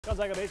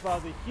Gonzaga baseball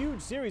has a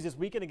huge series this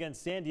weekend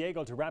against San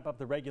Diego to wrap up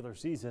the regular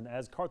season.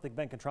 As Karthik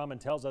Venkatraman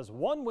tells us,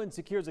 one win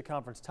secures a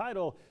conference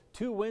title,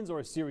 2 wins or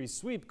a series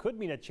sweep could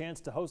mean a chance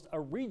to host a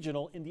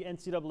regional in the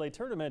NCAA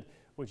Tournament,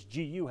 which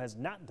GU has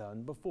not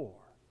done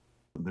before.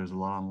 There's a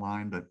lot on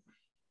line, but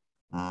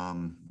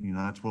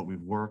that's what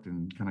we've worked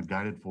and kind of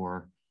guided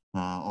for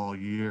all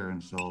year,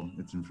 and so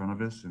it's in front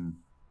of us. And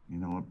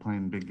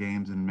playing big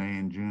games in May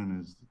and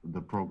June is the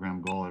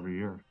program goal every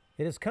year.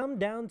 It has come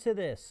down to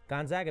this.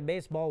 Gonzaga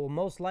baseball will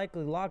most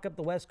likely lock up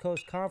the West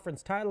Coast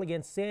Conference title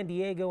against San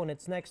Diego in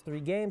its next 3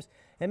 games,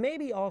 and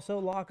maybe also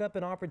lock up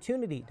an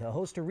opportunity to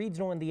host a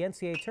regional in the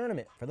NCAA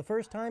Tournament for the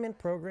first time in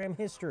program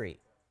history.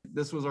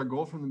 This was our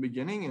goal from the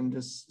beginning, and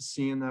just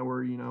seeing that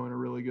we're in a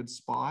really good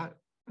spot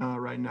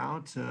right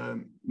now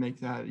to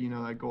make that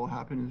that goal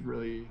happen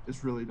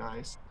is really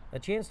nice. A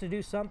chance to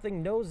do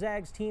something no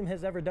Zags team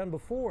has ever done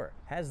before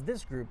has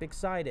this group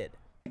excited.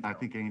 I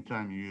think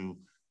anytime you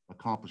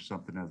accomplish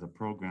something as a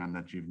program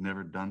that you've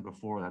never done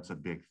before, that's a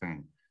big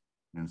thing.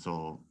 And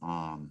so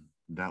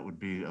that would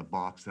be a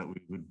box that we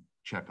would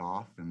check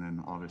off, and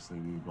then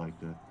obviously we would like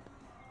to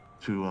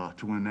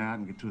win that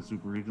and get to a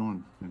super regional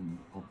and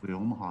hopefully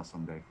Omaha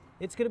someday.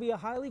 It's going to be a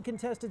highly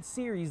contested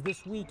series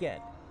this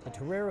weekend. The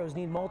Toreros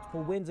need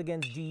multiple wins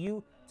against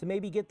GU to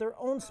maybe get their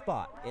own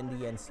spot in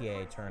the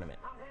NCAA tournament.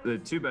 The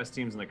 2 best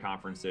teams in the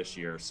conference this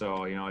year,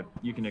 so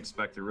you can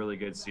expect a really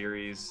good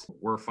series.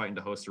 We're fighting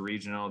to host a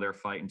regional, they're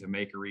fighting to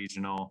make a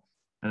regional,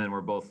 and then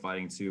we're both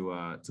fighting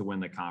to win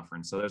the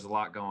conference. So there's a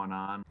lot going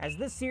on. As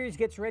this series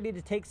gets ready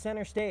to take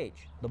center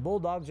stage, the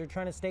Bulldogs are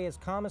trying to stay as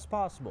calm as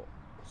possible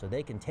so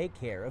they can take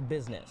care of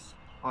business.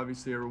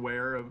 Obviously, are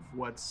aware of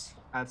what's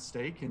at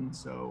stake, and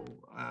so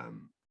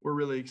we're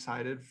really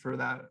excited for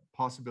that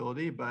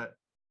possibility. But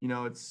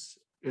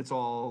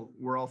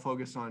we're all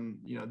focused on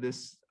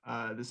this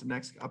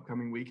next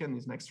upcoming weekend,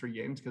 these next 3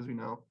 games, because we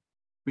know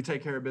if we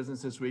take care of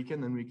business this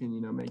weekend, then we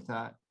can make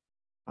that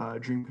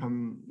dream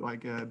come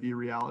be a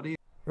reality.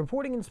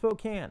 Reporting in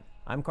Spokane,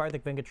 I'm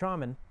Karthik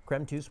Venkatraman,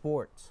 KREM 2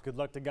 Sports. Good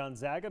luck to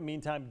Gonzaga.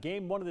 Meantime,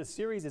 game 1 of this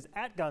series is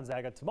at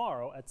Gonzaga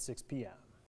tomorrow at 6 p.m.